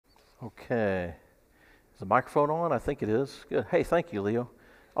Okay. Is the microphone on? I think it is. Good. Hey, thank you, Leo.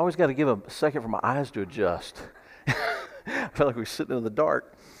 Always got to give a second for my eyes to adjust. I feel like we're sitting in the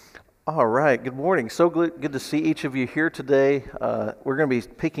dark. All right. Good morning. So good to see each of you here today. We're going to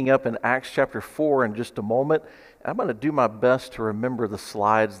be picking up in Acts chapter 4 in just a moment. I'm going to do my best to remember the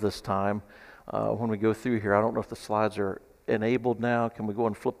slides this time when we go through here. I don't know if the slides are enabled now. Can we go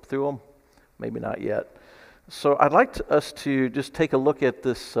and flip through them? Maybe not yet. So I'd like us to just take a look at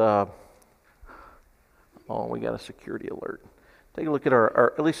this. We got a security alert. Take a look at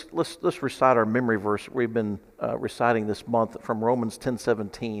our at least let's recite our memory verse we've been reciting this month from Romans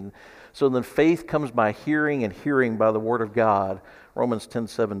 10:17. So then faith comes by hearing, and hearing by the word of God, Romans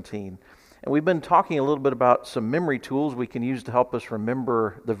 10:17. And we've been talking a little bit about some memory tools we can use to help us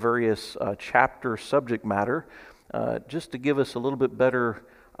remember the various chapter subject matter, just to give us a little bit better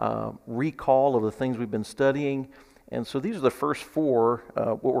recall of the things we've been studying. And so these are the first four,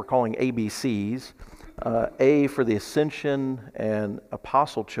 what we're calling ABCs. A for the ascension and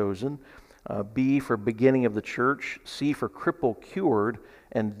apostle chosen, B for beginning of the church, C for cripple cured,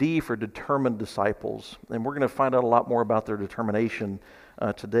 and D for determined disciples. And we're going to find out a lot more about their determination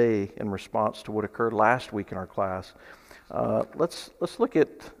today in response to what occurred last week in our class. Let's look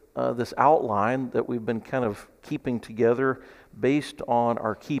at this outline that we've been kind of keeping together based on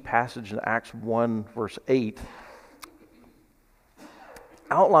our key passage in Acts 1 verse 8.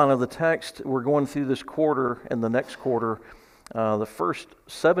 Outline of the text, we're going through this quarter and the next quarter. The first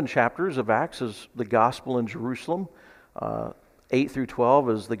 7 chapters of Acts is the gospel in Jerusalem. 8 through 12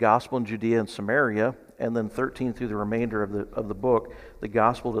 is the gospel in Judea and Samaria. And then 13 through the remainder of the book, the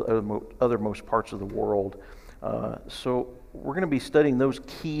gospel to the othermost parts of the world. So we're going to be studying those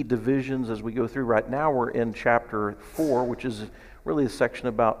key divisions as we go through. Right now we're in chapter 4, which is really a section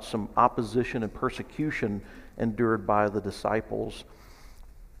about some opposition and persecution endured by the disciples.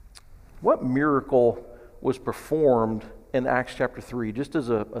 What miracle was performed in Acts chapter 3? Just as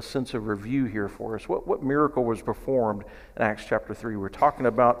a sense of review here for us, what miracle was performed in Acts chapter 3? We're talking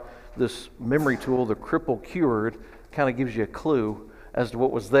about this memory tool, the cripple cured, kind of gives you a clue as to what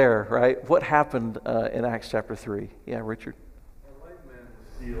was there, right? What happened in Acts chapter 3? Yeah, Richard? A lame man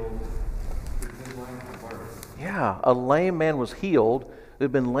was healed who'd been lame from birth. Yeah, a lame man was healed who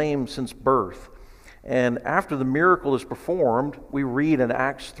had been lame since birth. And after the miracle is performed, we read in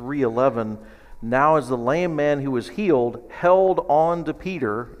Acts 3:11, now as the lame man who was healed held on to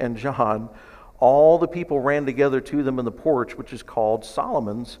Peter and John, all the people ran together to them in the porch, which is called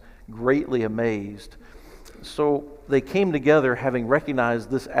Solomon's, greatly amazed. So they came together having recognized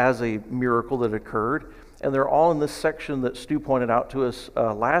this as a miracle that occurred, and they're all in this section that Stu pointed out to us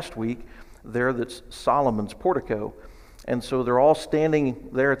last week, there that's Solomon's portico. And so they're all standing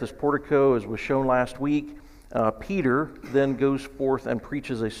there at this portico, as was shown last week. Peter then goes forth and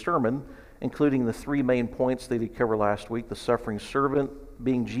preaches a sermon, including the 3 main points that he covered last week: the suffering servant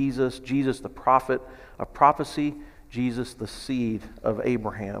being Jesus, Jesus the prophet of prophecy, Jesus the seed of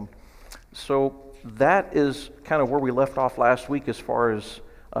Abraham. So that is kind of where we left off last week as far as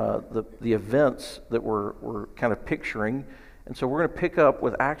the events that we're kind of picturing. And so we're going to pick up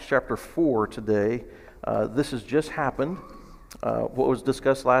with Acts chapter 4 today. This has just happened, what was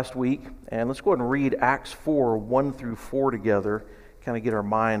discussed last week. And let's go ahead and read Acts 4, 1 through 4 together, kind of get our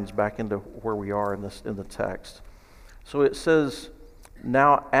minds back into where we are in the text. So it says,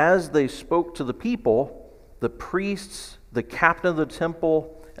 now as they spoke to the people, the priests, the captain of the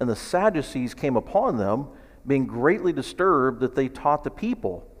temple, and the Sadducees came upon them, being greatly disturbed that they taught the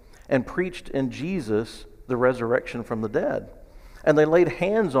people and preached in Jesus the resurrection from the dead. And they laid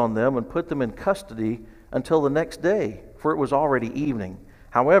hands on them and put them in custody until the next day, for it was already evening.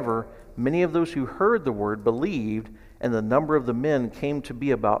 However, many of those who heard the word believed, and the number of the men came to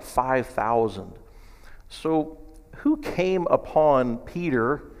be about 5,000. So who came upon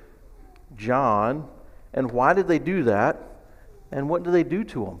Peter, John, and why did they do that? And what did they do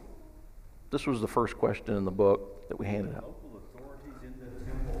to them? This was the first question in the book that we handed out. Local authorities in the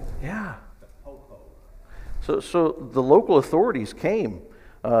temple. Yeah. The popo. So the local authorities came.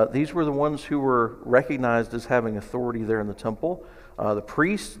 These were the ones who were recognized as having authority there in the temple. The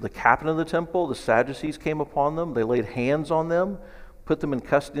priests, the captain of the temple, the Sadducees came upon them. They laid hands on them, put them in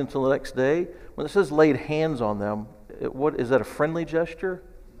custody until the next day. When it says laid hands on them, what is that, a friendly gesture?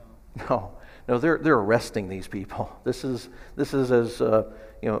 No, they're arresting these people. This is as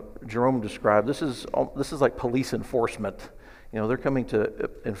Jerome described. This is like police enforcement. They're coming to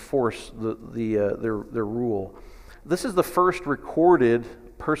enforce their rule. This is the first recorded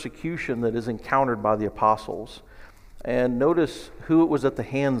persecution that is encountered by the apostles. And notice who it was at the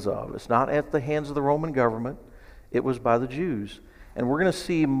hands of. It's not at the hands of the Roman government. It was by the Jews. And we're going to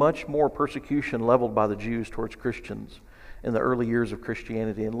see much more persecution leveled by the Jews towards Christians in the early years of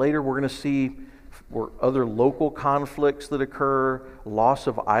Christianity. And later we're going to see other local conflicts that occur, loss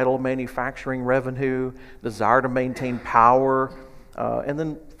of idol manufacturing revenue, desire to maintain power, and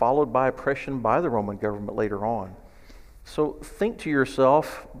then followed by oppression by the Roman government later on. So think to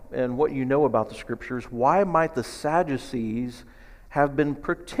yourself, and what you know about the Scriptures, why might the Sadducees have been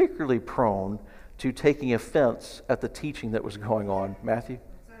particularly prone to taking offense at the teaching that was going on? Matthew? It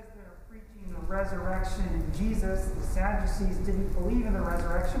says they're preaching the resurrection in Jesus. The Sadducees didn't believe in the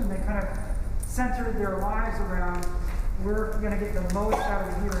resurrection. They kind of centered their lives around, we're going to get the most out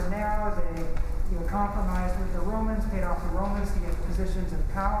of the here and now. They compromised with the Romans, paid off the Romans to get positions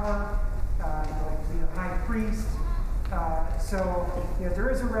of power, like to be a high priest. There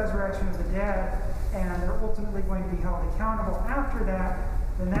is a resurrection of the dead, and they're ultimately going to be held accountable after that.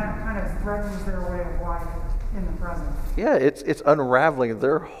 Then that kind of threatens their way of life in the present. Yeah, it's unraveling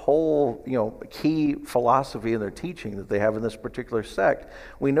their whole, key philosophy and their teaching that they have in this particular sect.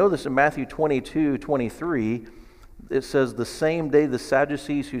 We know this in Matthew 22:23. It says, the same day the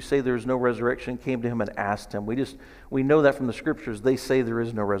Sadducees who say there is no resurrection came to him and asked him. We know that from the Scriptures. They say there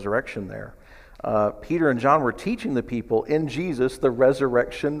is no resurrection there. Peter and John were teaching the people in Jesus the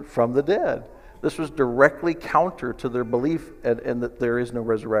resurrection from the dead. This was directly counter to their belief and that there is no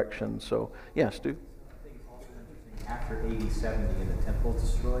resurrection. So, yes, Stu? I think it's also interesting, after AD 70 and the temple was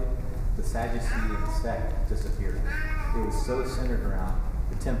destroyed, the Sadducean sect disappeared. It was so centered around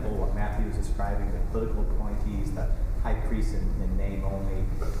the temple, what Matthew was describing, the political appointees, the high priest in name only,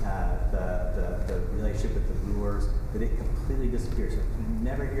 the relationship with the rulers, that it completely disappeared. So you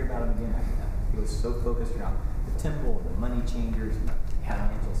never hear about them again after that. It was so focused around the temple, the money changers, and the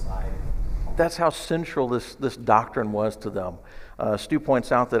financial side. That's how central this doctrine was to them. Stu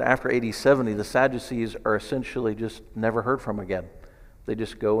points out that after AD 70, the Sadducees are essentially just never heard from again. They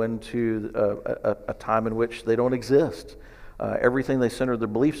just go into a time in which they don't exist. Everything they centered their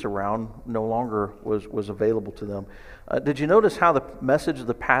beliefs around no longer was available to them. Did you notice how the message of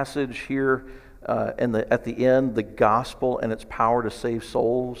the passage here at the end, the gospel and its power to save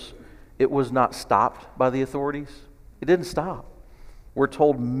souls, it was not stopped by the authorities? It didn't stop. We're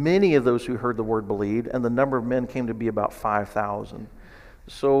told many of those who heard the word believed, and the number of men came to be about 5,000.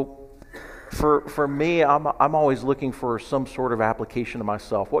 So for me, I'm always looking for some sort of application to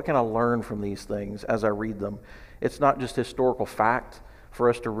myself. What can I learn from these things as I read them? It's not just historical fact for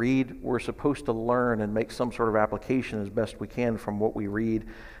us to read. We're supposed to learn and make some sort of application as best we can from what we read.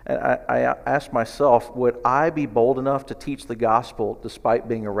 And I ask myself, would I be bold enough to teach the gospel despite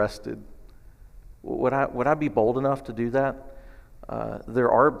being arrested? Would I be bold enough to do that?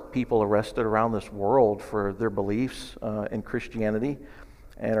 There are people arrested around this world for their beliefs in Christianity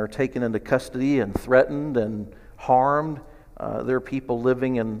and are taken into custody and threatened and harmed. There are people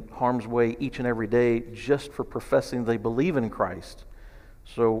living in harm's way each and every day just for professing they believe in Christ.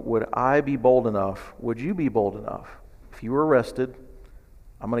 So would I be bold enough? Would you be bold enough? If you were arrested,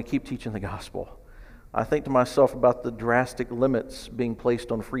 I'm going to keep teaching the gospel. I think to myself about the drastic limits being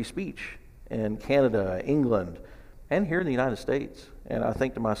placed on free speech in Canada, England, and here in the United States. And I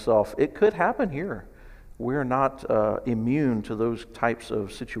think to myself, it could happen here. We're not immune to those types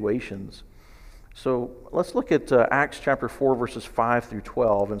of situations. So let's look at Acts chapter 4, verses 5 through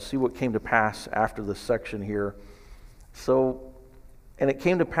 12, and see what came to pass after this section here. And it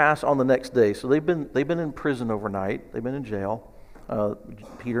came to pass on the next day. So they've been in prison overnight. They've been in jail,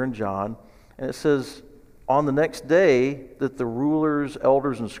 Peter and John. And it says, on the next day that the rulers,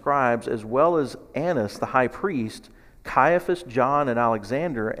 elders, and scribes, as well as Annas the high priest, Caiaphas, John, and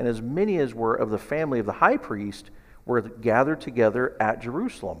Alexander, and as many as were of the family of the high priest, were gathered together at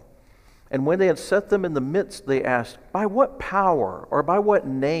Jerusalem. And when they had set them in the midst, they asked, by what power or by what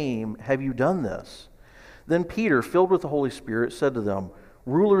name have you done this? Then Peter, filled with the Holy Spirit, said to them,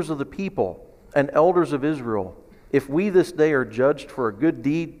 rulers of the people and elders of Israel, if we this day are judged for a good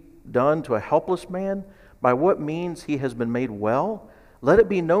deed done to a helpless man, by what means he has been made well, let it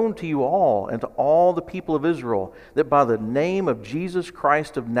be known to you all and to all the people of Israel that by the name of Jesus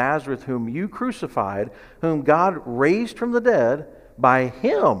Christ of Nazareth, whom you crucified, whom God raised from the dead, by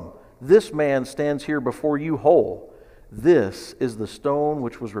him this man stands here before you whole. This is the stone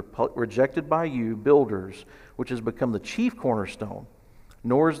which was rejected by you, builders, which has become the chief cornerstone.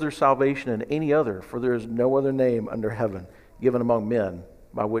 Nor is there salvation in any other, for there is no other name under heaven given among men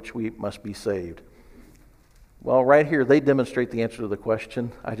by which we must be saved. Well, right here, they demonstrate the answer to the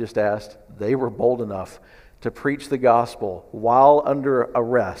question I just asked. They were bold enough to preach the gospel while under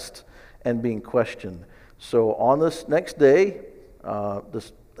arrest and being questioned. So on this next day,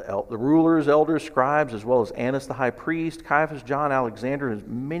 the rulers, elders, scribes, as well as Annas the high priest, Caiaphas, John, Alexander, and as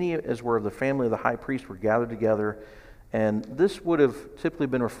many as were of the family of the high priest were gathered together. And this would have typically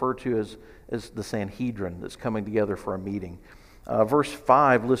been referred to as the Sanhedrin that's coming together for a meeting. Verse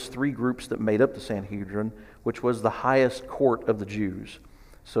 5 lists three groups that made up the Sanhedrin, which was the highest court of the Jews.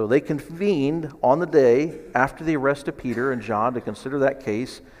 So they convened on the day after the arrest of Peter and John to consider that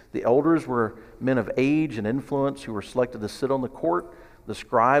case. The elders were men of age and influence who were selected to sit on the court. The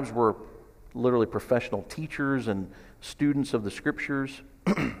scribes were literally professional teachers and students of the scriptures.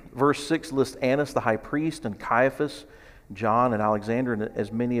 Verse 6 lists Annas the high priest and Caiaphas, John and Alexander, and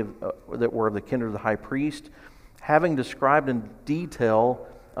as many of that were of the kindred of the high priest. Having described in detail,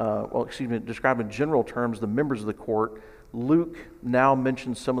 described in general terms the members of the court, Luke now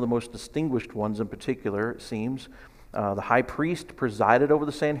mentions some of the most distinguished ones in particular, it seems. The high priest presided over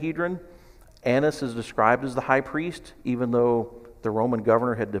the Sanhedrin. Annas is described as the high priest, even though the Roman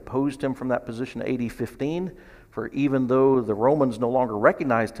governor had deposed him from that position in AD 15. For even though the Romans no longer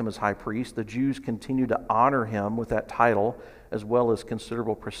recognized him as high priest, the Jews continued to honor him with that title, as well as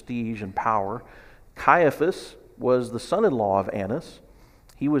considerable prestige and power. Caiaphas was the son-in-law of Annas.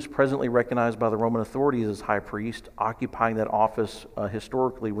 He was presently recognized by the Roman authorities as high priest, occupying that office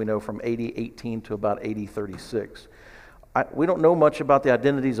historically, we know, from AD 18 to about AD 36. We don't know much about the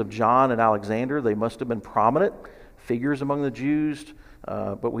identities of John and Alexander. They must have been prominent figures among the Jews,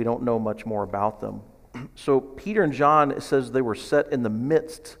 but we don't know much more about them. So Peter and John, it says they were set in the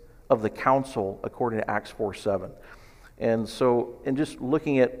midst of the council, according to Acts 4:7. And so, in just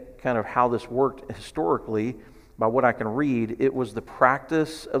looking at kind of how this worked historically, by what I can read, it was the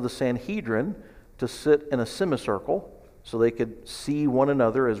practice of the Sanhedrin to sit in a semicircle so they could see one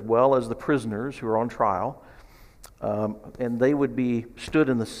another as well as the prisoners who are on trial. And they would be stood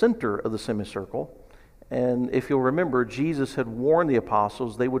in the center of the semicircle. And if you'll remember, Jesus had warned the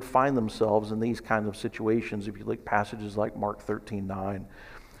apostles they would find themselves in these kinds of situations if you look passages like Mark 13:9.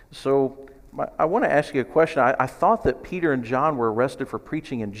 So I want to ask you a question. I thought that Peter and John were arrested for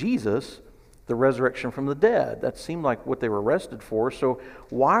preaching in Jesus, the resurrection from the dead. That seemed like what they were arrested for. So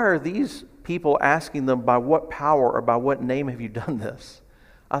why are these people asking them, by what power or by what name have you done this?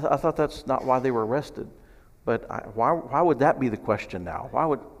 I thought that's not why they were arrested. But why would that be the question now? Why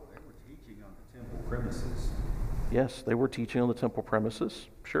would... They were teaching on the temple premises. Yes, they were teaching on the temple premises,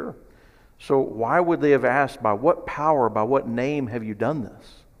 sure. So why would they have asked, by what power, by what name have you done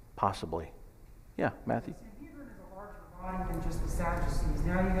this? Possibly. Yeah, Matthew? Sanhedrin is a larger body than just the Sadducees.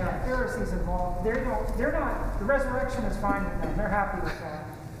 Now you got Pharisees involved. They're not, the resurrection is fine with them. They're happy with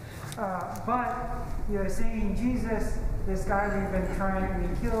that. But saying Jesus, this guy we've been trying to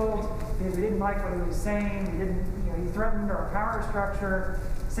be killed because we didn't like what he was saying. He threatened our power structure,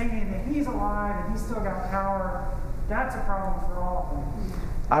 saying that he's alive and he's still got power. That's a problem for all of them.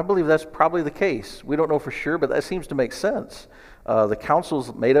 I believe that's probably the case. We don't know for sure, but that seems to make sense. The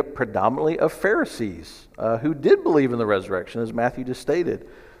council's made up predominantly of Pharisees who did believe in the resurrection, as Matthew just stated.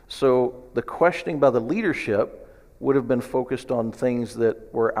 So the questioning by the leadership would have been focused on things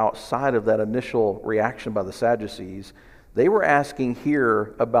that were outside of that initial reaction by the Sadducees. They were asking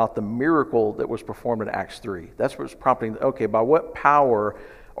here about the miracle that was performed in Acts 3. That's what's prompting, okay, by what power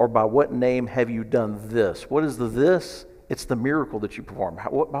or by what name have you done this? What is the this? It's the miracle that you performed.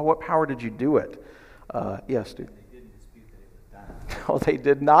 By what power did you do it? Yes, dude. They didn't dispute that it was done. No, they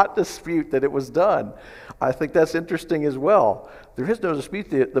did not dispute that it was done. I think that's interesting as well. There is no dispute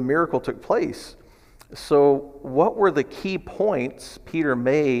that the miracle took place. So what were the key points Peter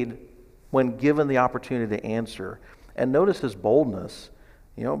made when given the opportunity to answer? And notice his boldness,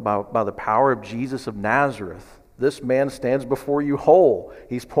 by the power of Jesus of Nazareth. This man stands before you whole.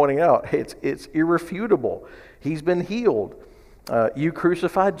 He's pointing out, it's irrefutable. He's been healed. You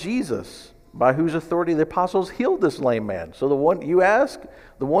crucified Jesus, by whose authority the apostles healed this lame man. So the one you ask,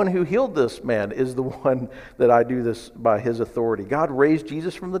 the one who healed this man is the one that I do this by his authority. God raised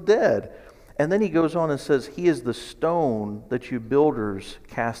Jesus from the dead. And then he goes on and says, he is the stone that you builders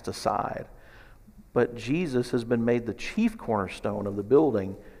cast aside. But Jesus has been made the chief cornerstone of the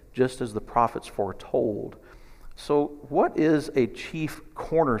building, just as the prophets foretold. So what is a chief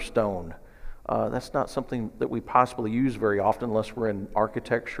cornerstone? That's not something that we possibly use very often unless we're in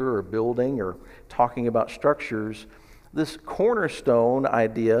architecture or building or talking about structures. This cornerstone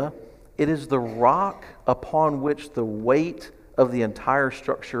idea, it is the rock upon which the weight of the entire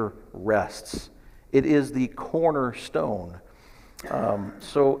structure rests. It is the cornerstone.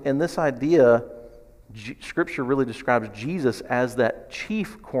 So in this idea, Scripture really describes Jesus as that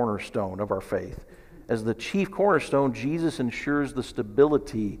chief cornerstone of our faith. As the chief cornerstone, Jesus ensures the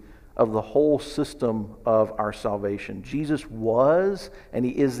stability of the whole system of our salvation. Jesus was, and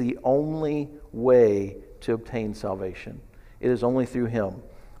he is the only way to obtain salvation. It is only through him.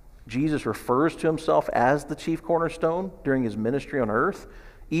 Jesus refers to himself as the chief cornerstone during his ministry on earth,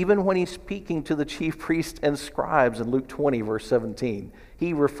 even when he's speaking to the chief priests and scribes in Luke 20, verse 17.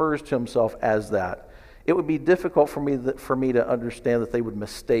 He refers to himself as that. It would be difficult for me to understand that they would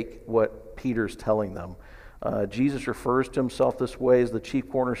mistake what Peter's telling them. Jesus refers to himself this way as the chief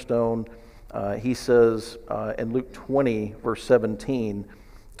cornerstone. He says in Luke 20, verse 17,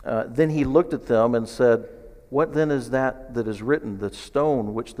 then he looked at them and said, what then is that is written? The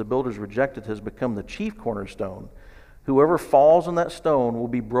stone which the builders rejected has become the chief cornerstone. Whoever falls on that stone will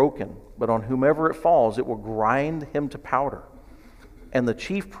be broken, but on whomever it falls, it will grind him to powder. And the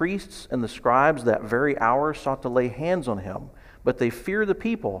chief priests and the scribes that very hour sought to lay hands on him, but they feared the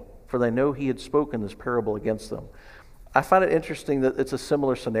people, for they know he had spoken this parable against them. I find it interesting that it's a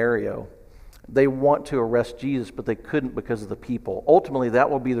similar scenario. They want to arrest Jesus, but they couldn't because of the people. Ultimately, that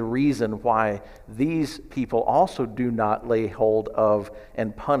will be the reason why these people also do not lay hold of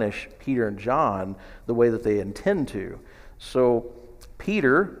and punish Peter and John the way that they intend to. So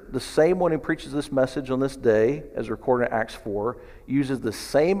Peter, the same one who preaches this message on this day, as recorded in Acts 4, uses the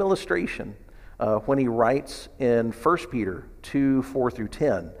same illustration when he writes in 1 Peter 2, 4 through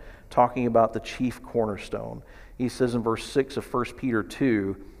 10, talking about the chief cornerstone. He says in verse 6 of 1 Peter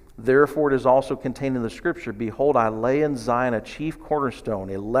 2, therefore it is also contained in the scripture, behold, I lay in Zion a chief cornerstone,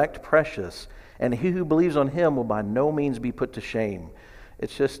 elect precious, and he who believes on him will by no means be put to shame.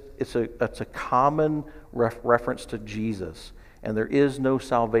 It's a common reference to Jesus, and there is no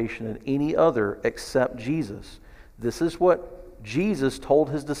salvation in any other except Jesus. This is what Jesus told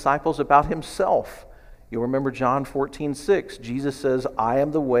his disciples about himself. You'll remember John 14:6. Jesus says, I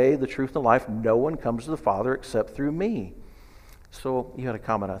am the way, the truth, and the life. No one comes to the Father except through me. So you had a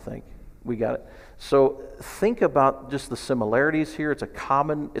comment, I think. We got it. So think about just the similarities here. It's a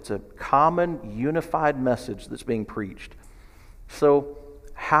common unified message that's being preached. So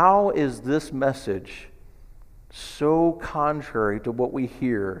how is this message so contrary to what we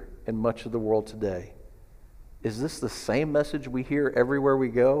hear in much of the world today? Is this the same message we hear everywhere we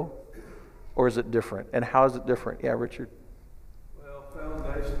go? Or is it different? And how is it different? Yeah, Richard? Well,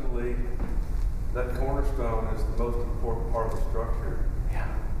 foundationally, that cornerstone is the most important part of the structure.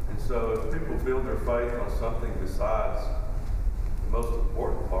 Yeah. And so if people build their faith on something besides the most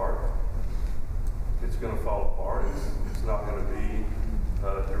important part, it's going to fall apart. It's not going to be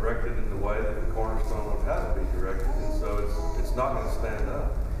directed in the way that the cornerstone would have to be directed. And so it's not going to stand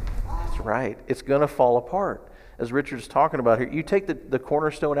up. That's right. It's going to fall apart. As Richard's talking about here, you take the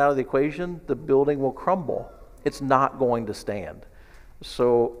cornerstone out of the equation, the building will crumble. It's not going to stand.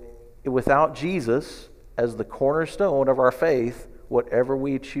 So without Jesus as the cornerstone of our faith, whatever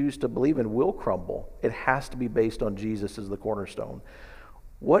we choose to believe in will crumble. It has to be based on Jesus as the cornerstone.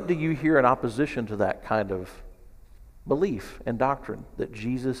 What do you hear in opposition to that kind of belief and doctrine, that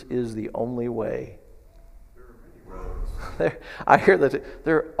Jesus is the only way? There are many roads. I hear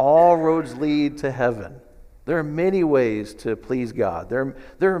that all roads lead to heaven. There are many ways to please God. There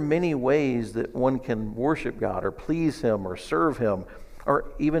are many ways that one can worship God or please him or serve him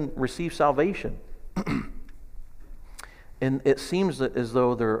or even receive salvation. And it seems that as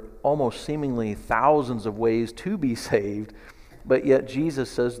though there are almost seemingly thousands of ways to be saved, but yet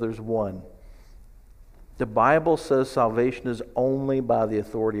Jesus says there's one. The Bible says salvation is only by the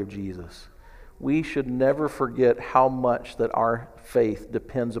authority of Jesus. We should never forget how much that our faith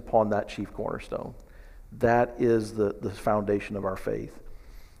depends upon that chief cornerstone. That is the foundation of our faith.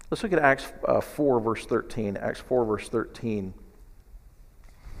 Let's look at Acts 4, verse 13. Acts 4, verse 13.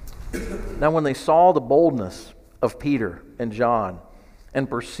 Now when they saw the boldness of Peter and John and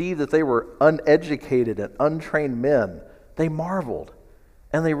perceived that they were uneducated and untrained men, they marveled,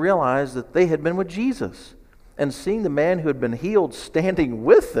 and they realized that they had been with Jesus. And seeing the man who had been healed standing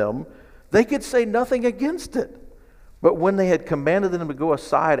with them, they could say nothing against it. But when they had commanded them to go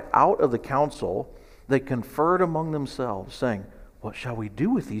aside out of the council, they conferred among themselves, saying, what shall we do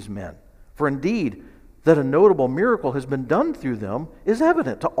with these men? For indeed, that a notable miracle has been done through them is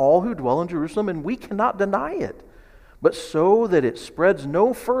evident to all who dwell in Jerusalem, and we cannot deny it. But so that it spreads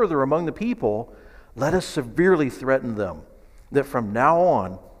no further among the people, let us severely threaten them, that from now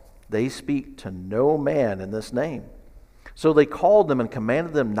on they speak to no man in this name. So they called them and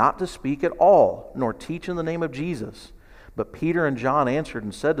commanded them not to speak at all, nor teach in the name of Jesus. But Peter and John answered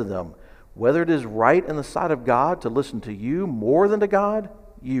and said to them, whether it is right in the sight of God to listen to you more than to God,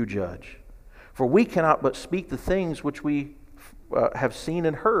 you judge. For we cannot but speak the things which we have seen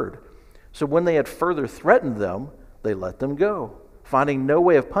and heard. So when they had further threatened them, they let them go, finding no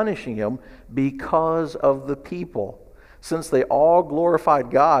way of punishing him because of the people, since they all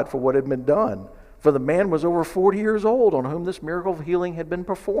glorified God for what had been done. For the man was over 40 years old on whom this miracle of healing had been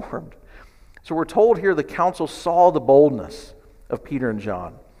performed. So we're told here the council saw the boldness of Peter and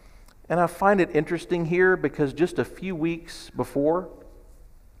John. And I find it interesting here because just a few weeks before,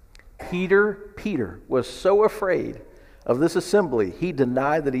 Peter was so afraid of this assembly, he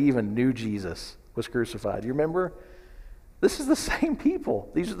denied that he even knew Jesus was crucified. You remember? This is the same people.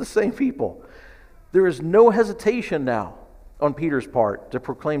 These are the same people. There is no hesitation now on Peter's part to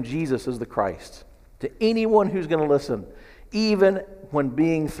proclaim Jesus as the Christ to anyone who's going to listen, even when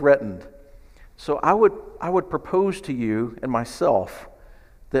being threatened. So I would propose to you and myself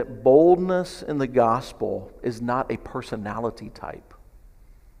that boldness in the gospel is not a personality type.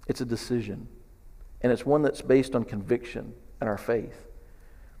 It's a decision. And it's one that's based on conviction and our faith.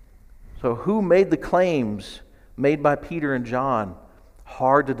 So who made the claims made by Peter and John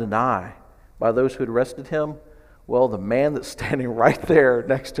hard to deny by those who had arrested him? Well, the man that's standing right there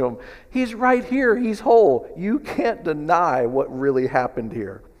next to him, he's right here, he's whole. You can't deny what really happened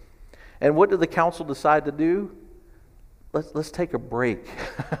here. And what did the council decide to do? Let's take a break.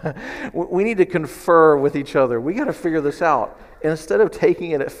 We need to confer with each other. We got to figure this out. And instead of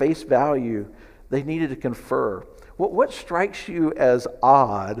taking it at face value, they needed to confer. What strikes you as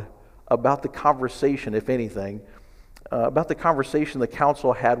odd about the conversation, if anything, about the conversation the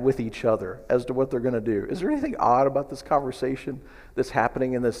council had with each other as to what they're going to do? Is there anything odd about this conversation that's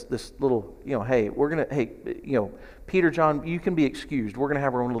happening in this little, Peter, John, you can be excused. We're going to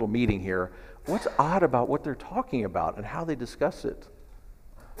have our own little meeting here. What's odd about what they're talking about and how they discuss it?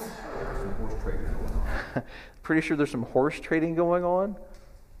 There's some horse trading going on. Pretty sure there's some horse trading going on?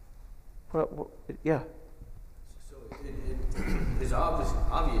 Yeah. So it is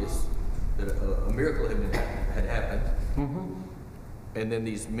obvious that a miracle had happened. Mm-hmm. And then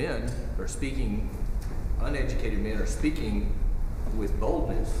these men are speaking, uneducated men are speaking with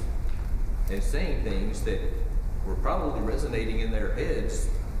boldness and saying things that were probably resonating in their heads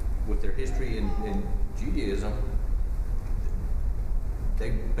with their history in Judaism. They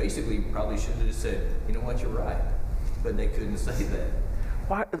basically probably should have just said, you know what, you're right. But they couldn't say that.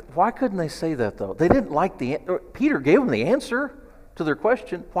 Why couldn't they say that, though? They didn't like Peter gave them the answer to their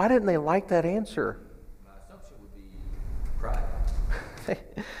question. Why didn't they like that answer? My assumption would be pride.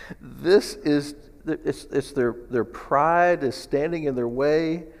 It's their pride is standing in their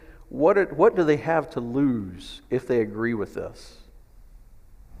way. What do they have to lose if they agree with this?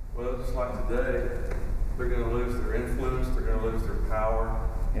 Well, just like today, they're going to lose their influence, they're going to lose their power.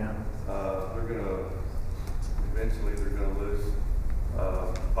 Yeah. Eventually they're going to lose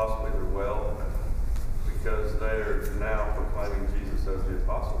possibly their wealth because they are now proclaiming Jesus as the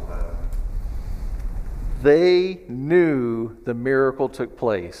apostles have. They knew the miracle took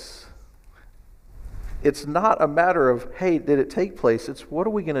place. It's not a matter of, hey, did it take place? It's what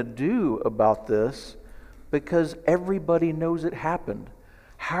are we going to do about this? Because everybody knows it happened.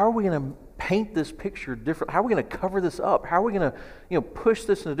 How are we going to paint this picture different? How are we going to cover this up? How are we going to push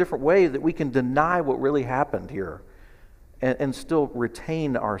this in a different way that we can deny what really happened here and still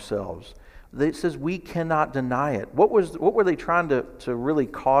retain ourselves? It says we cannot deny it. What were they trying to really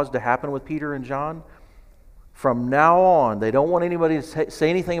cause to happen with Peter and John? From now on, they don't want anybody to say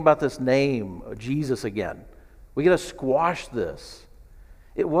anything about this name, Jesus, again. We got to squash this.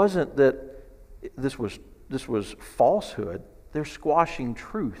 It wasn't that this was falsehood. They're squashing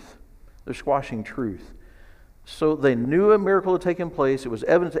truth. They're squashing truth. So they knew a miracle had taken place. It was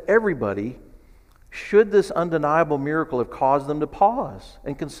evident to everybody. Should this undeniable miracle have caused them to pause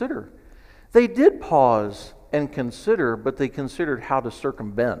and consider? They did pause and consider, but they considered how to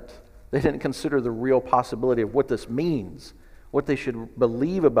circumvent. They didn't consider the real possibility of what this means, what they should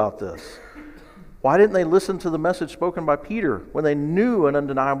believe about this. Why didn't they listen to the message spoken by Peter when they knew an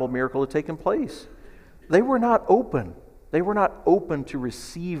undeniable miracle had taken place? They were not open. They were not open to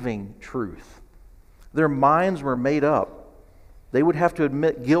receiving truth. Their minds were made up. They would have to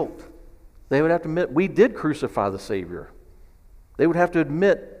admit guilt. They would have to admit, we did crucify the Savior. They would have to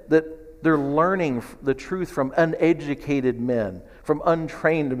admit that they're learning the truth from uneducated men, from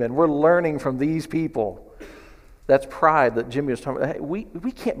untrained men. We're learning from these people. That's pride that Jimmy was talking about. Hey,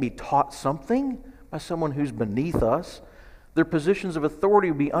 we can't be taught something by someone who's beneath us. Their positions of authority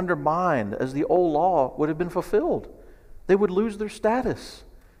would be undermined as the old law would have been fulfilled. They would lose their status.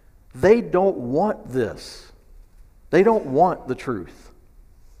 They don't want this. They don't want the truth.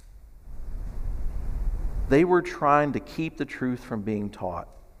 They were trying to keep the truth from being taught.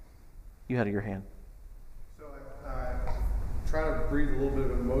 You had your hand. So I try to breathe a little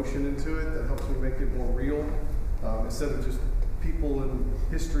bit of emotion into it that helps me make it more real. Instead of just people in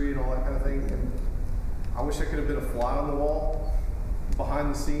history and all that kind of thing. And I wish I could have been a fly on the wall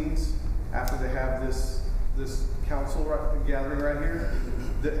behind the scenes after they have this council gathering right here.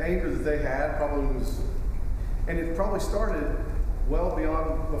 The anger that they had probably was, and it probably started well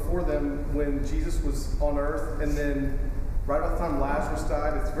beyond before them when Jesus was on earth, and then right about the time Lazarus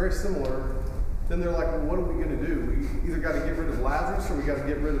died, it's very similar. Then they're like, well, what are we going to do? We either got to get rid of Lazarus or we got to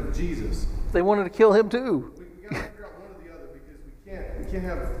get rid of Jesus. They wanted to kill him too. We got to figure out one or the other, because we can't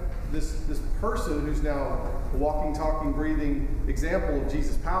have this person who's now a walking, talking, breathing example of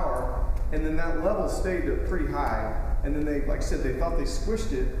Jesus' power, and then that level stayed pretty high, and then they, like I said, they thought they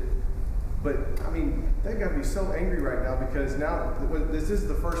squished it. But, I mean, they've got to be so angry right now, because now this is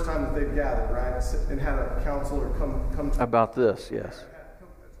the first time that they've gathered, right, and had a counselor come About this, yes.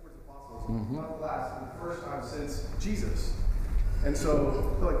 towards the apostles. Not last, the first time since Jesus. And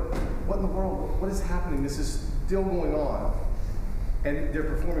so, they're like, what in the world? What is happening? This is still going on. And they're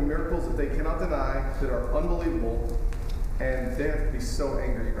performing miracles that they cannot deny, that are unbelievable, and they have to be so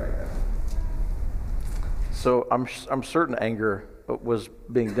angry right now. So I'm certain anger was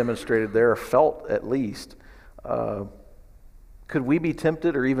being demonstrated there, felt at least. Could we be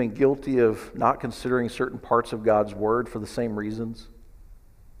tempted or even guilty of not considering certain parts of God's Word for the same reasons?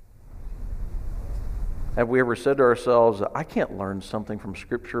 Have we ever said to ourselves, I can't learn something from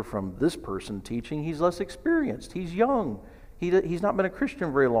Scripture from this person teaching. He's less experienced. He's young. He's not been a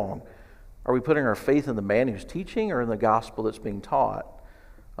Christian very long. Are we putting our faith in the man who's teaching or in the gospel that's being taught?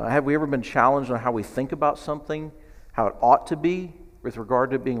 Have we ever been challenged on how we think about something, how it ought to be with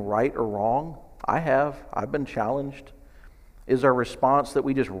regard to being right or wrong? I have. I've been challenged. Is our response that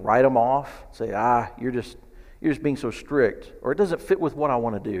we just write them off, say, you're just being so strict, or it doesn't fit with what I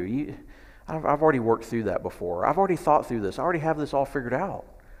want to do? I've already worked through that before. I've already thought through this. I already have this all figured out.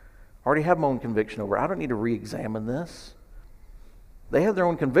 I already have my own conviction over it. I don't need to re-examine this. They had their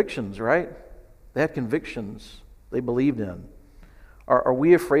own convictions, right? They had convictions they believed in. Are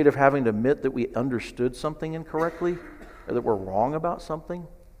we afraid of having to admit that we understood something incorrectly or that we're wrong about something?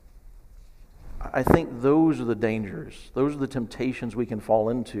 I think those are the dangers. Those are the temptations we can fall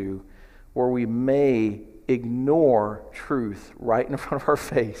into where we may ignore truth right in front of our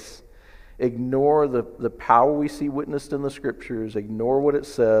face. Ignore the power we see witnessed in the Scriptures. Ignore what it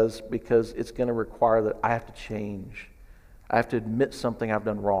says because it's going to require that I have to change. I have to admit something I've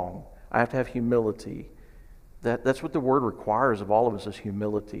done wrong. I have to have humility. That's what the Word requires of all of us, is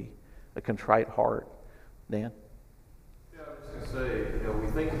humility, a contrite heart. Dan? Yeah, I was just going to say, we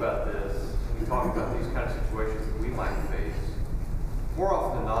think about this, when we talk about these kind of situations that we might face. More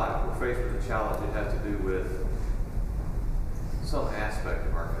often than not, if we're faced with a challenge, it has to do with some aspect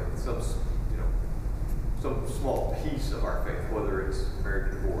of our faith, some small piece of our faith, whether it's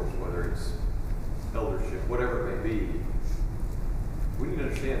marriage, divorce, whether it's eldership, whatever it may be. We need to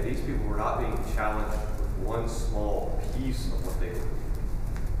understand these people were not being challenged with one small piece of what they were doing.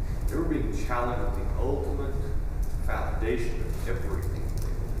 They were being challenged with the ultimate foundation of everything.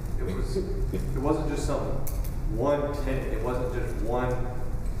 It wasn't just some one tenet. It wasn't just one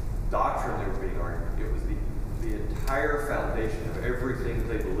doctrine they were being argued. It was the entire foundation of everything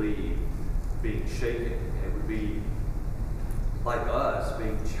that they believed being shaken. And it would be like us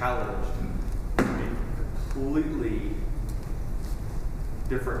being challenged to be completely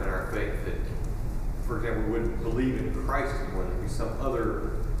different in our faith. That, for example, we wouldn't believe in Christ anymore. There'd be some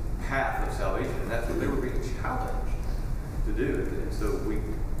other path of salvation, and that's what they were being challenged to do. And so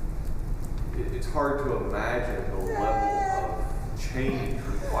it's hard to imagine the level of change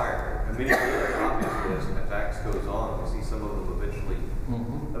required. And many people obviously, as Acts goes on, we see some of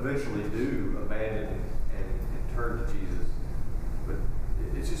them eventually do abandon and turn to Jesus. But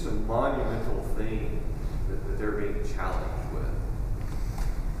it's just a monumental thing that they're being challenged with.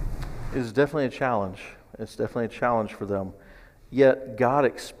 It's definitely a challenge. It's definitely a challenge for them. Yet God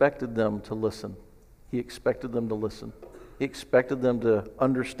expected them to listen. He expected them to listen. He expected them to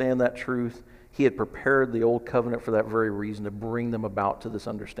understand that truth. He had prepared the old covenant for that very reason, to bring them about to this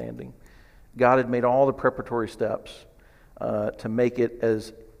understanding. God had made all the preparatory steps to make it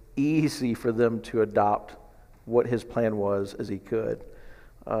as easy for them to adopt what His plan was as He could.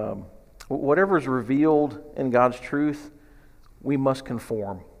 Whatever is revealed in God's truth, we must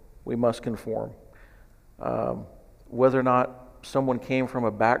conform. We must conform. Whether or not someone came from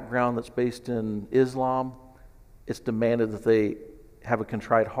a background that's based in Islam, it's demanded that they have a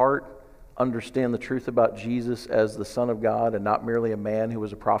contrite heart, understand the truth about Jesus as the Son of God and not merely a man who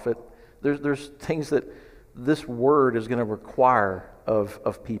was a prophet. There's things that this word is going to require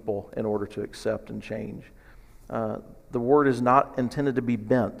of people in order to accept and change. The word is not intended to be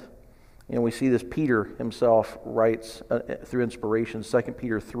bent. we see this. Peter himself writes through inspiration, 2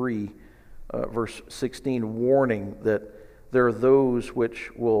 Peter 3, verse 16, warning that there are those which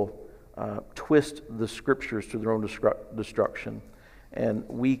will twist the scriptures to their own destruction. And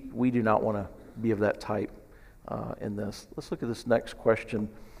we do not want to be of that type in this. Let's look at this next question.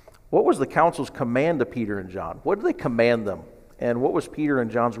 What was the council's command to Peter and John? What did they command them? And what was Peter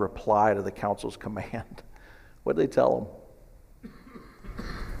and John's reply to the council's command? What did they tell them?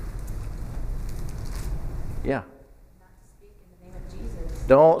 Yeah. Not to speak in the name of Jesus.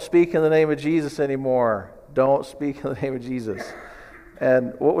 Don't speak in the name of Jesus anymore. Don't speak in the name of Jesus.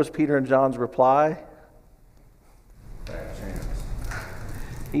 And what was Peter and John's reply? Fat chance.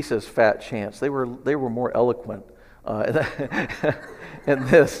 He says, fat chance. They were more eloquent in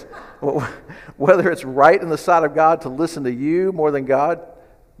this. Whether it's right in the sight of God to listen to you more than God,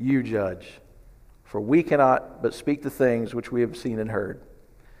 you judge. For we cannot but speak the things which we have seen and heard.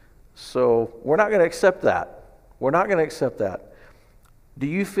 So we're not going to accept that. We're not going to accept that. Do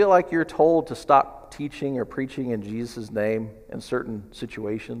you feel like you're told to stop teaching or preaching in Jesus' name in certain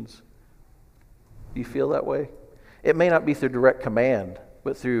situations? Do you feel that way? It may not be through direct command,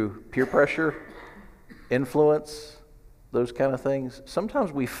 but through peer pressure, influence, those kind of things.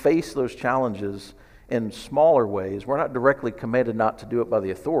 Sometimes we face those challenges in smaller ways. We're not directly commanded not to do it by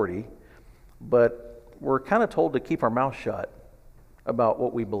the authority, but we're kind of told to keep our mouth shut about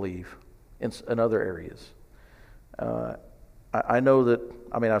what we believe in other areas. I know that,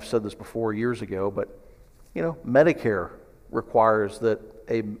 I've said this before years ago, but, Medicare requires that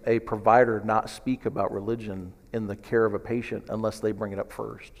a provider not speak about religion in the care of a patient unless they bring it up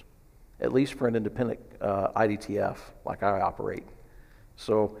first, at least for an independent IDTF like I operate.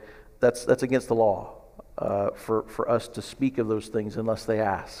 So that's against the law for us to speak of those things unless they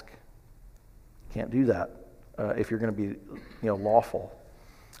ask. Can't do that if you're going to be lawful.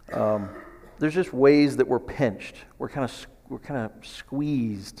 There's just ways that we're pinched. We're kind of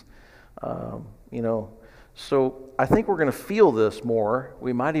squeezed. So I think we're going to feel this more.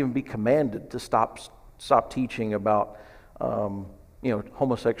 We might even be commanded to stop teaching about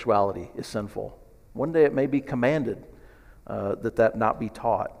homosexuality is sinful. One day it may be commanded that not be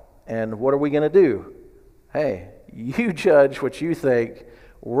taught. And what are we going to do? Hey, you judge what you think.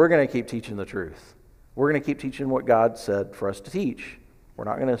 We're going to keep teaching the truth. We're going to keep teaching what God said for us to teach. We're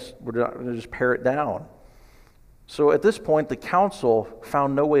not going to just pare it down. So at this point, the council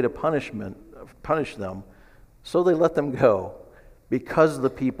found no way to punish them, so they let them go because of the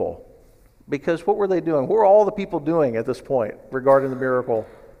people. Because what were they doing? What were all the people doing at this point regarding the miracle?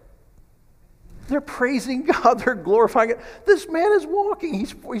 They're praising God. They're glorifying God. This man is walking.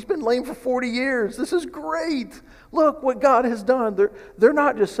 He's been lame for 40 years. This is great. Look what God has done. They're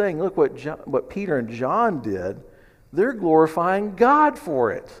not just saying, look what Peter and John did. They're glorifying God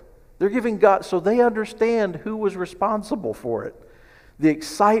for it. They're giving God, so they understand who was responsible for it. The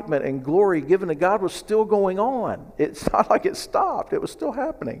excitement and glory given to God was still going on. It's not like it stopped. It was still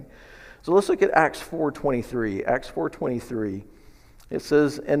happening. So let's look at Acts 4:23. Acts 4:23. It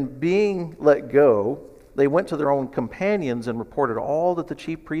says, and being let go, they went to their own companions and reported all that the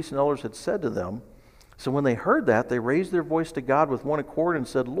chief priests and elders had said to them. So when they heard that, they raised their voice to God with one accord and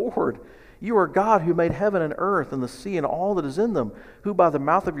said, Lord, you are God who made heaven and earth and the sea and all that is in them, who by the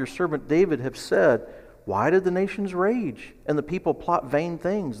mouth of your servant David have said, why did the nations rage and the people plot vain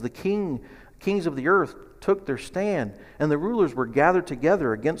things? The kings of the earth took their stand, and the rulers were gathered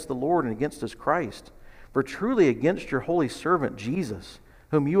together against the Lord and against his Christ. For truly against your holy servant Jesus,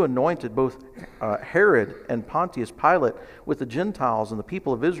 whom you anointed, both Herod and Pontius Pilate with the Gentiles and the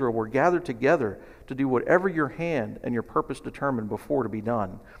people of Israel were gathered together to do whatever your hand and your purpose determined before to be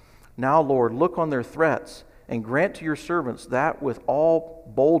done. Now, Lord, look on their threats and grant to your servants that with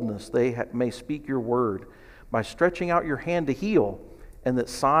all boldness they may speak your word by stretching out your hand to heal, and that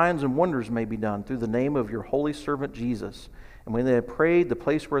signs and wonders may be done through the name of your holy servant Jesus. And when they had prayed, the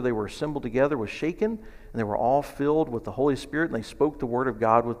place where they were assembled together was shaken, and they were all filled with the Holy Spirit, and they spoke the word of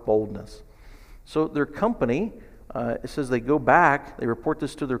God with boldness. So their company, it says they go back, they report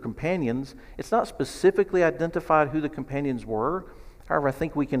this to their companions. It's not specifically identified who the companions were. However, I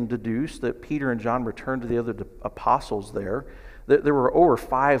think we can deduce that Peter and John returned to the other apostles there. There were over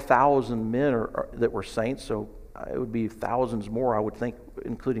 5,000 men that were saints, so it would be thousands more, I would think,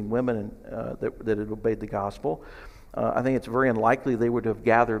 including women that had obeyed the gospel. I think it's very unlikely they would have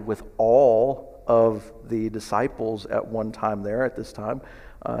gathered with all of the disciples at one time there at this time.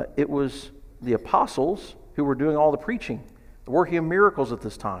 It was the apostles who were doing all the preaching, the working of miracles at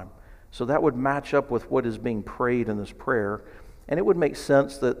this time. So that would match up with what is being prayed in this prayer. And it would make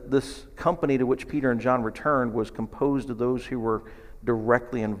sense that this company to which Peter and John returned was composed of those who were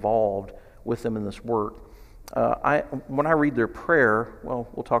directly involved with them in this work. When I read their prayer, well,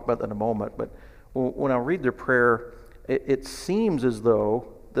 we'll talk about that in a moment, but when I read their prayer, it seems as though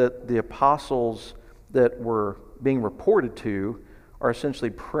that the apostles that were being reported to are essentially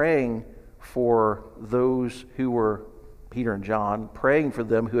praying for those who were Peter and John, praying for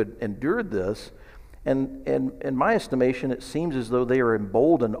them who had endured this. And in my estimation, it seems as though they are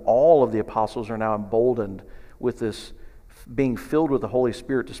emboldened. All of the apostles are now emboldened with this being filled with the Holy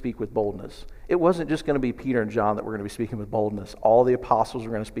Spirit to speak with boldness. It wasn't just going to be Peter and John that were going to be speaking with boldness. All the apostles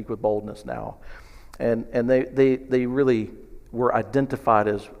were going to speak with boldness now. And they really were identified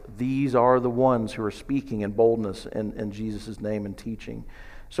as these are the ones who are speaking in boldness in Jesus' name and teaching.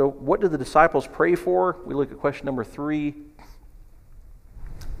 So what did the disciples pray for? We look at question number 3.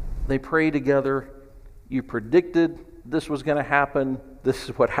 They prayed together. You predicted this was going to happen. This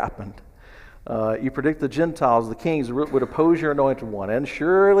is what happened. You predict the Gentiles, the kings, would oppose your anointed one. And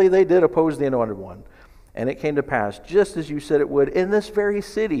surely they did oppose the anointed one. And it came to pass, just as you said it would, in this very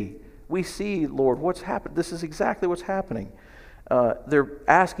city. We see, Lord, what's happened. This is exactly what's happening. They're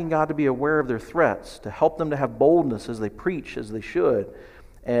asking God to be aware of their threats, to help them to have boldness as they preach, as they should.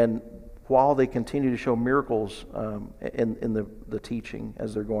 And while they continue to show miracles in the teaching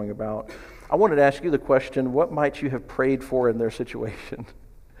as they're going about. I wanted to ask you the question, what might you have prayed for in their situation?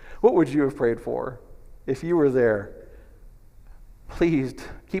 What would you have prayed for if you were there? Please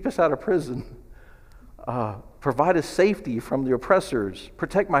keep us out of prison. Provide us safety from the oppressors.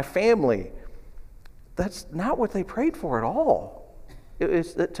 Protect my family. That's not what they prayed for at all.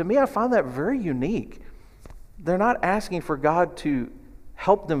 To me, I find that very unique. They're not asking for God to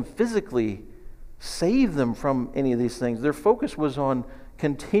help them physically, save them from any of these things. Their focus was on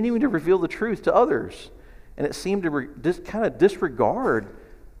continuing to reveal the truth to others. And it seemed to kind of disregard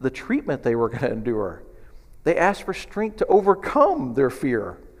the treatment they were going to endure. They asked for strength to overcome their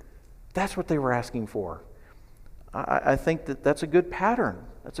fear. That's what they were asking for. I think that's a good pattern.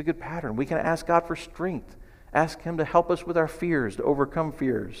 That's a good pattern. We can ask God for strength. Ask Him to help us with our fears, to overcome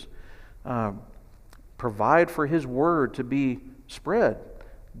fears. Provide for His word to be spread.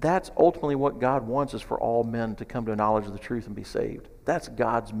 That's ultimately what God wants, is for all men to come to a knowledge of the truth and be saved. That's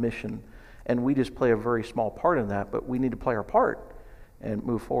God's mission. And we just play a very small part in that, but we need to play our part and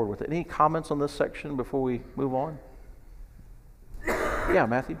move forward with it. Any comments on this section before we move on? Yeah,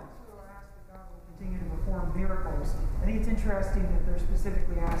 Matthew? Continue to perform miracles. I think it's interesting that they're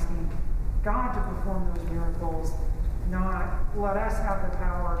specifically asking God to perform those miracles, not let us have the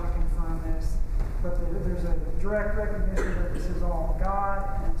power to confirm this, but there's a direct recognition that this is all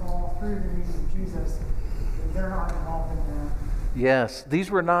God and it's all through the name of Jesus. They're not involved in that. Yes,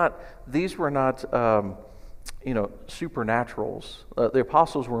 these were not supernaturals. The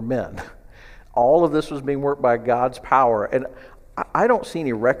apostles were men. All of this was being worked by God's power, and I don't see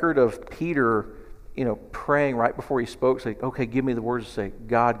any record of Peter, praying right before he spoke, say, okay, give me the words to say.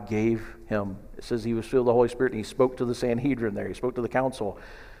 God gave him. It says he was filled with the Holy Spirit, and he spoke to the Sanhedrin there. He spoke to the council.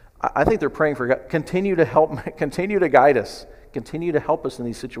 I think they're praying for God. Continue to help, continue to guide us. Continue to help us in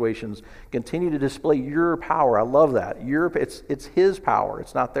these situations. Continue to display your power. I love that. It's His power.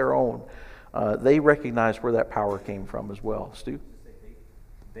 It's not their own. They recognize where that power came from as well. Stu?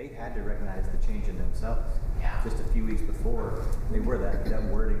 They had to recognize the change in themselves. Yeah. Just a few weeks before, they were that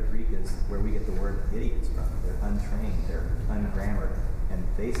word in Greek is where we get the word idiots from. They're untrained, they're ungrammared, and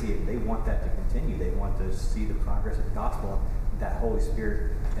they see it. They want that to continue. They want to see the progress of the gospel. That Holy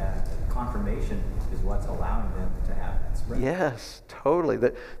Spirit confirmation is what's allowing them to have that spread. Yes, totally.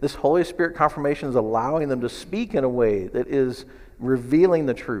 This Holy Spirit confirmation is allowing them to speak in a way that is revealing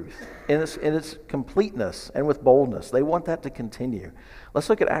the truth in its completeness and with boldness. They want that to continue. Let's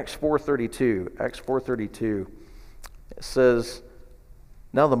look at Acts 4:32. Acts 4:32. It says,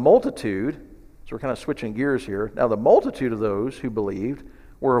 now the multitude, so we're kind of switching gears here. Now the multitude of those who believed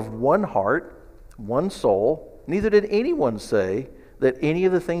were of one heart, one soul. Neither did anyone say that any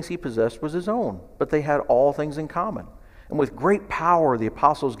of the things he possessed was his own, but they had all things in common. And with great power the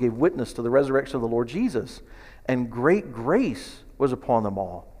apostles gave witness to the resurrection of the Lord Jesus, and great grace was upon them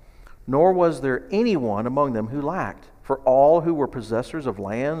all. Nor was there anyone among them who lacked, for all who were possessors of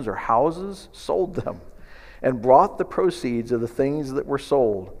lands or houses sold them, and brought the proceeds of the things that were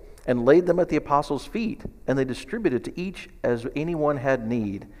sold, and laid them at the apostles' feet, and they distributed to each as anyone had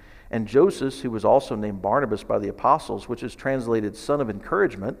need. And Joseph, who was also named Barnabas by the apostles, which is translated son of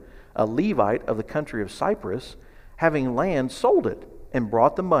encouragement, a Levite of the country of Cyprus, having land, sold it, and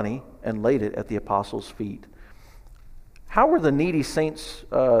brought the money, and laid it at the apostles' feet. How were the needy saints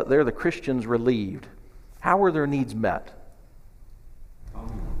there, the Christians, relieved? How were their needs met?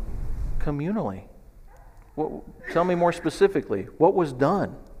 Communally. Tell me more specifically. What was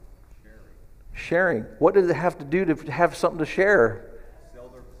done? Sharing. What did they have to do to have something to share? Sell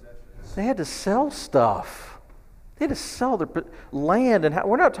their possessions. They had to sell stuff. They had to sell their land. And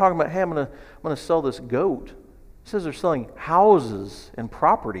we're not talking about, hey, I'm going to sell this goat. It says they're selling houses and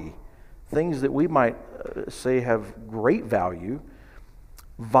property, things that we might say have great value.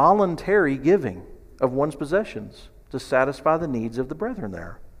 Voluntary giving of one's possessions to satisfy the needs of the brethren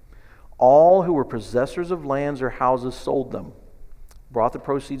there. All who were possessors of lands or houses sold them, brought the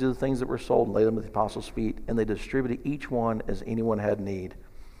proceeds of the things that were sold and laid them at the apostles' feet, and they distributed each one as anyone had need.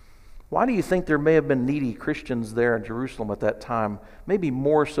 Why do you think there may have been needy Christians there in Jerusalem at that time, maybe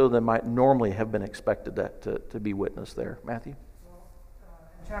more so than might normally have been expected to be witnessed there? Matthew? Well,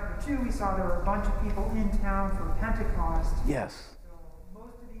 in chapter 2, we saw there were a bunch of people in town for Pentecost. Yes. So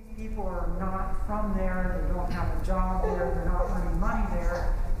most of these people are not from there. They don't have a job there. They're not earning money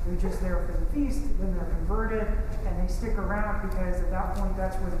there. They're just there for the feast. Then they're converted, and they stick around because at that point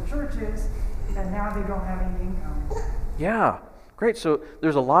that's where the church is, and now they don't have any income. Yeah. Great. So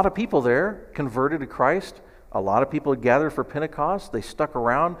there's a lot of people there converted to Christ. A lot of people had gathered for Pentecost. They stuck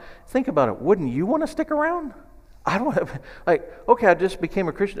around. Think about it. Wouldn't you want to stick around? I don't have, okay, I just became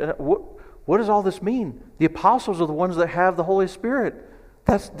a Christian. What does all this mean? The apostles are the ones that have the Holy Spirit.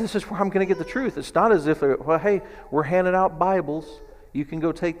 This is where I'm going to get the truth. It's not as if, well, hey, we're handing out Bibles. You can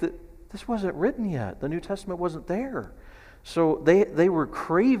go take the... This wasn't written yet. The New Testament wasn't there. So they were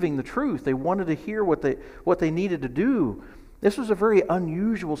craving the truth. They wanted to hear what they needed to do. This was a very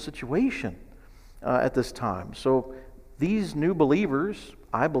unusual situation at this time. So these new believers,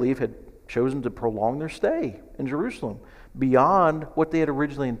 I believe, had chosen to prolong their stay in Jerusalem beyond what they had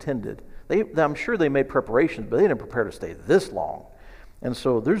originally intended. I'm sure they made preparations, but they didn't prepare to stay this long. And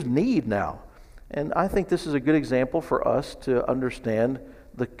so there's need now. And I think this is a good example for us to understand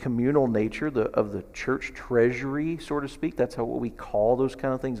the communal nature of the church treasury, so to speak. That's what we call those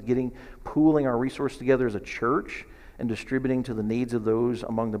kind of things, pooling our resources together as a church and distributing to the needs of those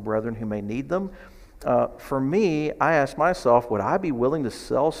among the brethren who may need them. For me, I ask myself, would I be willing to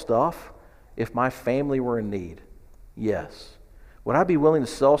sell stuff if my family were in need? Yes. Would I be willing to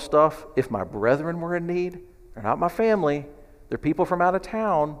sell stuff if my brethren were in need? They're not my family. They're people from out of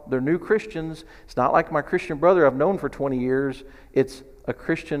town. They're new Christians. It's not like my Christian brother I've known for 20 years. It's a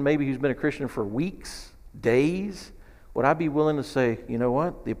Christian maybe who's been a Christian for weeks, days. Would I be willing to say, you know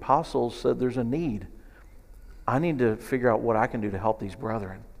what? The apostles said there's a need. I need to figure out what I can do to help these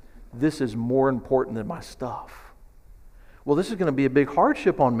brethren. This is more important than my stuff. Well, this is going to be a big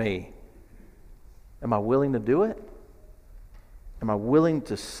hardship on me. Am I willing to do it? Am I willing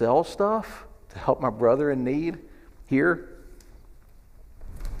to sell stuff to help my brother in need here?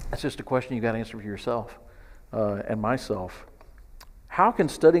 That's just a question you got to answer for yourself and myself. How can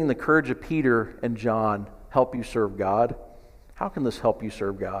studying the courage of Peter and John help you serve God? How can this help you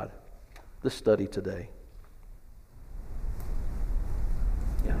serve God? This study today.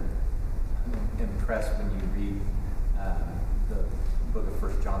 Yeah. I'm impressed when you read the book of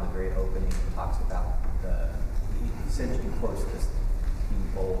 1 John, the very opening. It talks about he essentially quotes this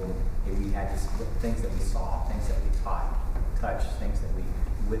being bold. And we had just things that we saw, things that we taught, touched, things that we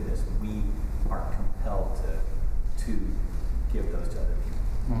witnessed. We are compelled to give those to other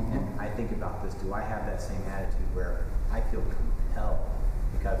people. Mm-hmm. And I think about this, do I have that same attitude where I feel compelled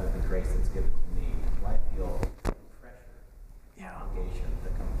because of the grace that's given to me? Do I feel the pressure, the obligation, the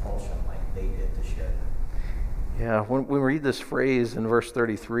compulsion like they did to share that? Yeah, when we read this phrase in verse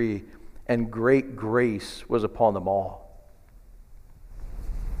 33, and great grace was upon them all.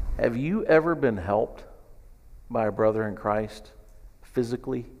 Have you ever been helped by a brother in Christ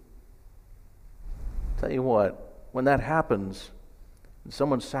physically? Tell you what, when that happens, and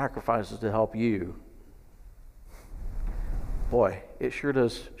someone sacrifices to help you, boy, it sure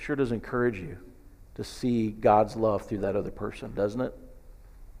does encourage you to see God's love through that other person, doesn't it?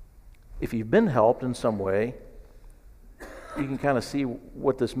 If you've been helped in some way, you can kind of see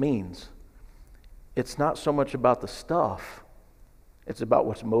what this means. It's not so much about the stuff, it's about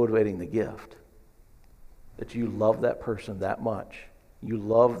what's motivating the gift. That you love that person that much. You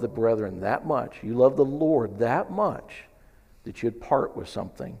love the brethren that much. You love the Lord that much that you'd part with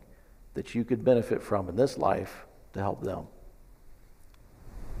something that you could benefit from in this life to help them.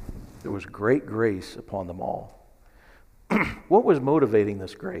 There was great grace upon them all. What was motivating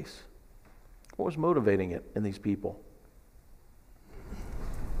this grace? What was motivating it in these people?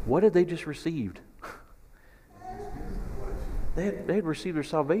 What had they just received? They had received their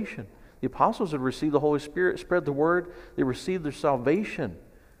salvation. The apostles had received the Holy Spirit, spread the word. They received their salvation.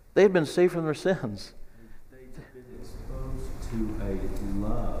 They had been saved from their sins. They'd been exposed to a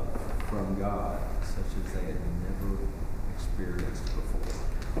love from God such as they had never experienced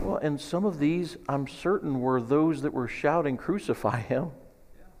before. Well, and some of these, I'm certain, were those that were shouting, "Crucify him."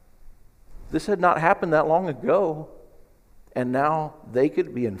 This had not happened that long ago. And now they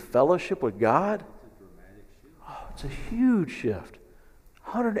could be in fellowship with God. Oh, it's a huge shift.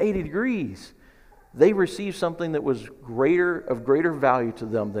 180 degrees. They received something that was of greater value to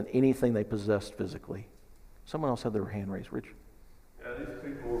them than anything they possessed physically. Someone else had their hand raised. Rich? Yeah, these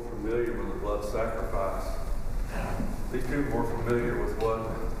people were familiar with the blood sacrifice. These people were familiar with what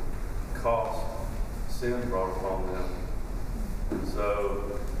cost sin brought upon them. And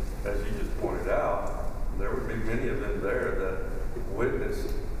so, as you just pointed out, there would be many of them there that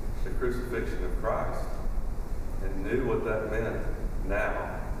witnessed the crucifixion of Christ and knew what that meant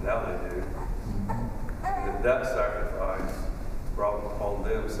now. Now they do. And that sacrifice brought upon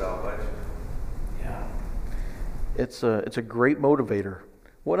them salvation. Yeah. It's a great motivator.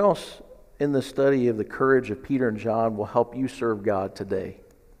 What else in the study of the courage of Peter and John will help you serve God today?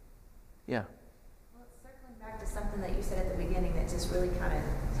 Yeah. Well, circling back to something that you said at the beginning that just really kind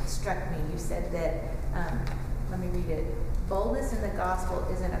of struck me. You said that, let me read it. Boldness in the gospel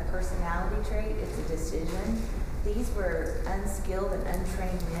isn't a personality trait, it's a decision. These were unskilled and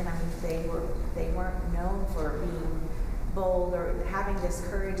untrained men. I mean, they weren't known for being bold or having this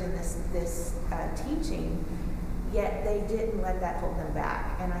courage and this teaching, yet they didn't let that hold them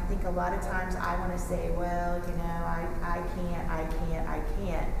back. And I think a lot of times I want to say, well, you know, I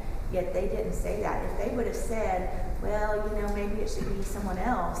can't. Yet they didn't say that. If they would have said, well, you know, maybe it should be someone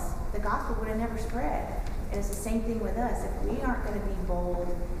else, the gospel would have never spread. And it's the same thing with us. If we aren't going to be bold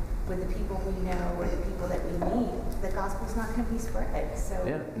with the people we know or the people that we meet, the gospel's not going to be spread. So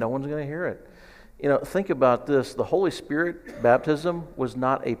yeah, no one's going to hear it. You know, think about this. The Holy Spirit baptism was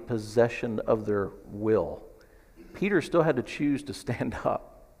not a possession of their will. Peter still had to choose to stand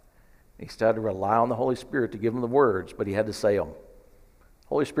up. He still had to rely on the Holy Spirit to give him the words, but he had to say them.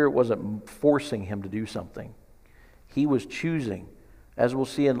 Holy Spirit wasn't forcing him to do something. He was choosing. As we'll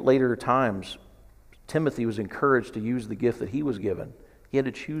see in later times, Timothy was encouraged to use the gift that he was given. He had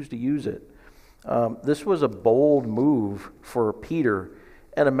to choose to use it. This was a bold move for Peter.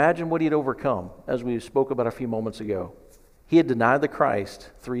 And imagine what he had overcome, as we spoke about a few moments ago. He had denied the Christ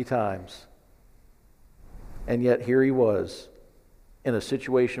 3 times. And yet here he was in a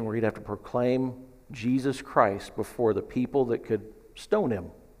situation where he'd have to proclaim Jesus Christ before the people that could stone him.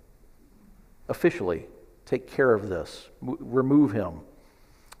 Officially, take care of this, remove him.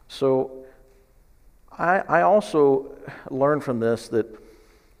 So I also learned from this that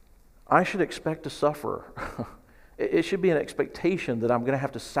I should expect to suffer. It should be an expectation that I'm going to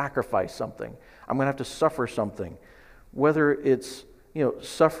have to sacrifice something. I'm going to have to suffer something. Whether it's,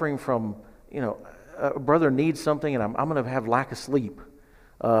 suffering from, a brother needs something and I'm going to have lack of sleep.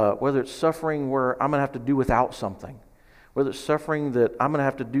 Whether it's suffering where I'm going to have to do without something. Whether it's suffering that I'm going to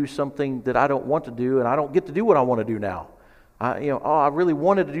have to do something that I don't want to do and I don't get to do what I want to do now. I really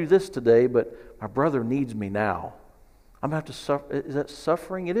wanted to do this today, but my brother needs me now. I'm going to have to suffer. Is that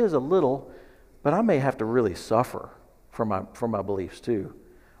suffering? It is a little, but I may have to really suffer for my beliefs too.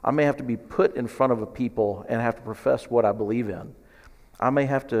 I may have to be put in front of a people and have to profess what I believe in. I may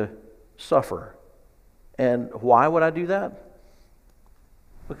have to suffer. And why would I do that?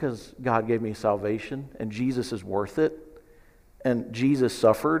 Because God gave me salvation and Jesus is worth it. And Jesus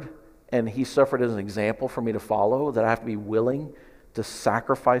suffered, and he suffered as an example for me to follow, that I have to be willing to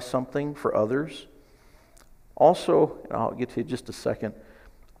sacrifice something for others. Also, and I'll get to it in just a second,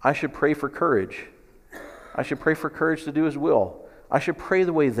 I should pray for courage. I should pray for courage to do his will. I should pray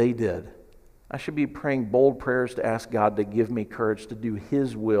the way they did. I should be praying bold prayers to ask God to give me courage to do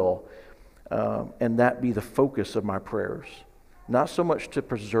his will, and that be the focus of my prayers. Not so much to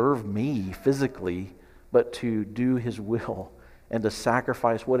preserve me physically, but to do his will and to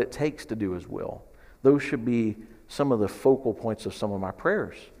sacrifice what it takes to do his will. Those should be some of the focal points of some of my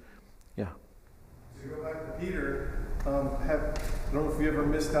prayers. Yeah. To go back to Peter, I don't know if you ever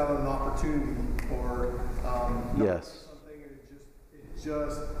missed out on an opportunity or yes. Something and it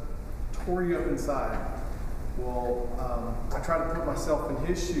just tore you up inside. Well, I try to put myself in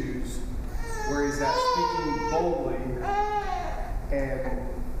his shoes where he's at speaking boldly and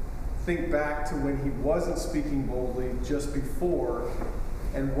think back to when he wasn't speaking boldly just before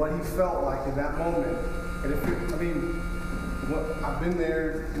and what he felt like in that moment. And I've been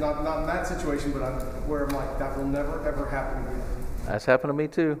there, not in that situation, but where I'm like, that will never ever happen again. That's happened to me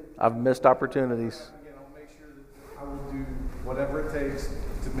too. I've missed opportunities. Again, I'll make sure that I will do whatever it takes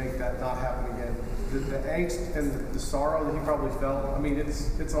to make that not happen again. The angst and the sorrow that he probably felt,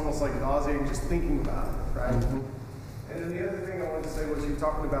 it's almost like nauseating just thinking about it, right? Mm-hmm. And then the other thing I wanted to say was you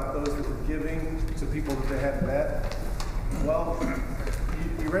talking about those that were giving to people that they hadn't met. Well,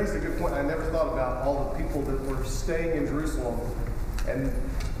 you raised a good point. I never thought about all the people that were staying in Jerusalem, and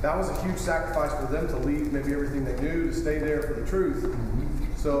that was a huge sacrifice for them to leave maybe everything they knew to stay there for the truth.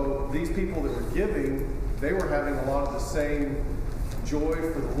 So these people that were giving, they were having a lot of the same joy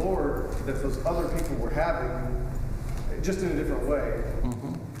for the Lord that those other people were having, just in a different way.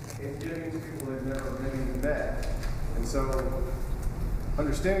 And giving to people they've never maybe met. And so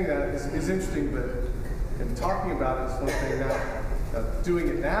understanding that is interesting, but in talking about it is one thing. Now, doing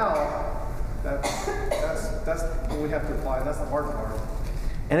it now, that's what we have to apply, and that's the hard part.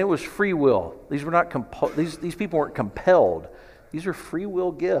 And it was free will. These were not these people weren't compelled. These are free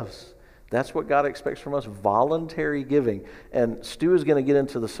will gifts. That's what God expects from us, voluntary giving. And Stu is going to get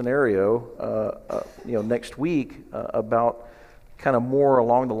into the scenario next week about kind of more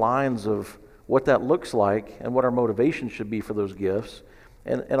along the lines of what that looks like and what our motivation should be for those gifts.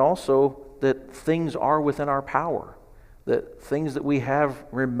 And also that things are within our power, that things that we have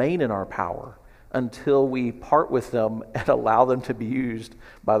remain in our power until we part with them and allow them to be used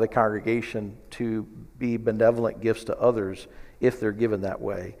by the congregation to be benevolent gifts to others if they're given that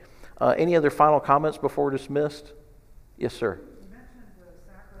way. Any other final comments before we're dismissed? Yes, sir. You mentioned the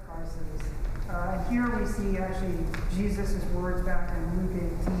sacrifices. Here we see actually Jesus' words back in Luke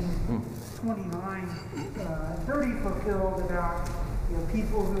 18:29, 30 fulfilled about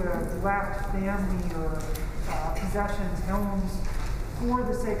people who have left family or possessions, homes, for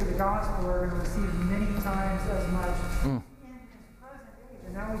the sake of the gospel are going to receive many times as much in his present age.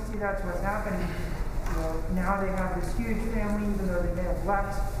 And now we see that's what's happening. Now they have this huge family, even though they may have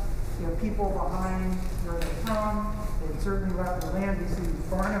left people behind where they're from. They've certainly left the land. You see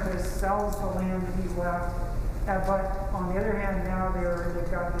Barnabas sells the land that he's left. But on the other hand, now they've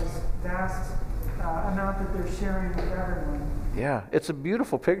got this vast amount that they're sharing with everyone. Yeah, it's a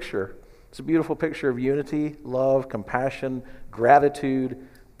beautiful picture. It's a beautiful picture of unity, love, compassion, gratitude.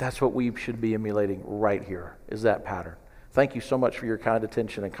 That's what we should be emulating right here, is that pattern. Thank you so much for your kind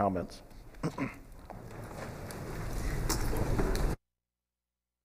attention and comments.